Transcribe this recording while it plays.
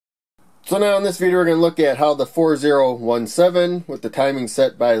So now in this video we're going to look at how the 4017 with the timing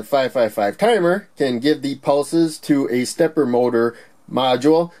set by the 555 timer can give the pulses to a stepper motor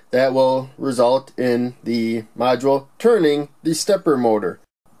module that will result in the module turning the stepper motor.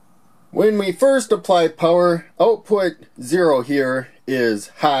 When we first apply power, output 0 here is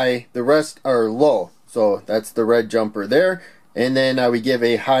high, the rest are low. So that's the red jumper there. And then we give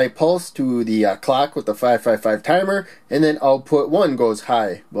a high pulse to the clock with the 555 timer, and then output 1 goes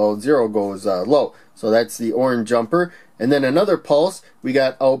high, well 0 goes low. So that's the orange jumper. And then another pulse, we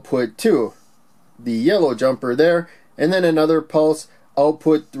got output 2, the yellow jumper there, and then another pulse,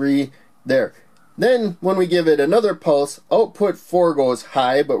 output 3 there. Then when we give it another pulse, output 4 goes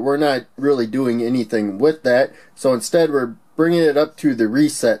high, but we're not really doing anything with that. So instead we're bringing it up to the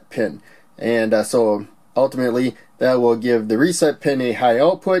reset pin. And so ultimately that will give the reset pin a high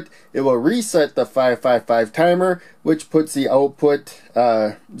output. It will reset the 555 timer, which puts the output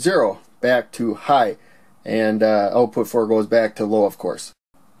 0 back to high. And output 4 goes back to low, of course.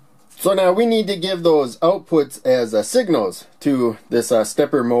 So now we need to give those outputs as signals to this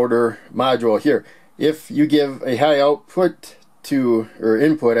stepper motor module here. If you give a high output to, or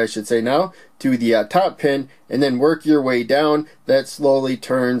input I should say now, to the top pin and then work your way down, that slowly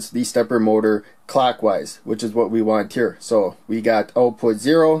turns the stepper motor clockwise, which is what we want here. So we got output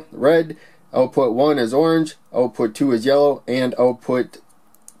 0 red, output 1 is orange, output 2 is yellow, and output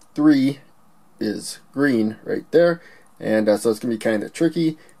 3 is green right there. And so it's going to be kind of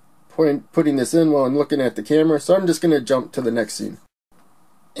tricky putting this in while I'm looking at the camera, so I'm just going to jump to the next scene.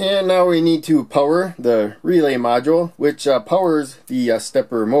 And now we need to power the relay module, which powers the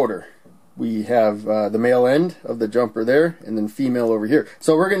stepper motor. We have the male end of the jumper there, and then female over here.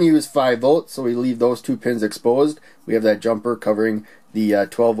 So we're going to use 5 volts, so we leave those 2 pins exposed. We have that jumper covering the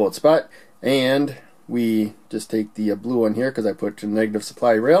 12 volt spot, and we just take the blue one here because I put to negative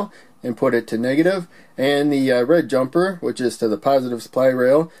supply rail and put it to negative, and the red jumper, which is to the positive supply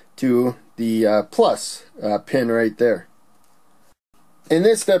rail, to the plus pin right there. And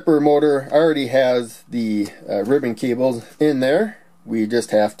this stepper motor already has the ribbon cables in there. We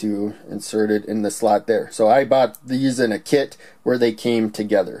just have to insert it in the slot there. So I bought these in a kit where they came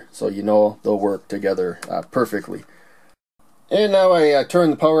together, so you know they'll work together perfectly. And now I turn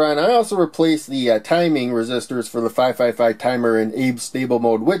the power on. I also replaced the timing resistors for the 555 timer in astable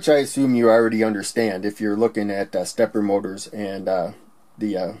mode, which I assume you already understand if you're looking at stepper motors and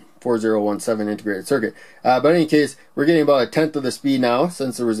the 4017 integrated circuit. But in any case, we're getting about 1/10 of the speed now,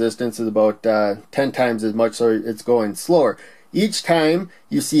 since the resistance is about 10 times as much, so it's going slower. Each time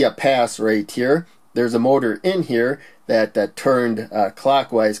you see a pass right here, there's a motor in here that turned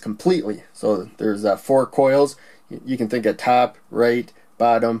clockwise completely. So there's 4 coils. You can think of top, right,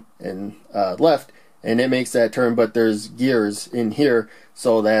 bottom, and left, and it makes that turn, but there's gears in here,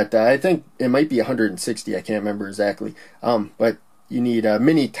 so that I think it might be 160, I can't remember exactly, but you need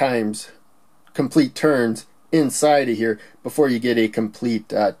many times complete turns inside of here before you get a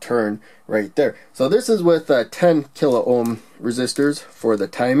complete turn right there. So this is with 10 kilo ohm resistors for the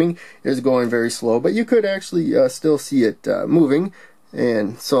timing. It is going very slow, but you could actually still see it moving,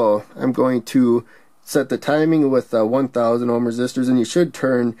 and so I'm going to set the timing with 1000 ohm resistors, and you should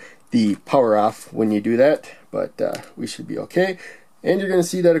turn the power off when you do that, but we should be okay. And you're going to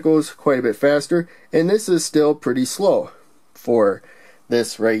see that it goes quite a bit faster, and this is still pretty slow for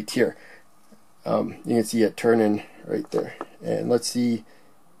this right here. You can see it turning right there, and let's see,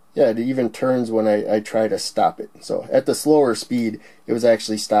 yeah, it even turns when I try to stop it. So at the slower speed it was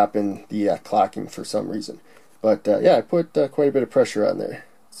actually stopping the clocking for some reason, but yeah, I put quite a bit of pressure on there.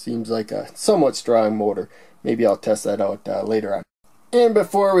 Seems like a somewhat strong motor. Maybe I'll test that out later on. And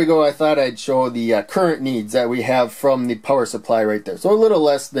before we go, I thought I'd show the current needs that we have from the power supply right there. So a little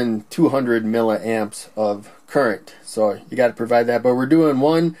less than 200 milliamps of current. So you got to provide that, but we're doing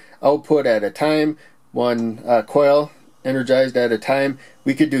 1 output at a time, 1 coil energized at a time.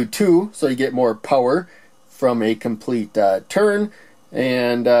 We could do 2, so you get more power from a complete turn.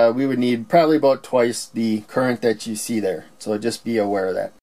 And we would need probably about twice the current that you see there. So just be aware of that.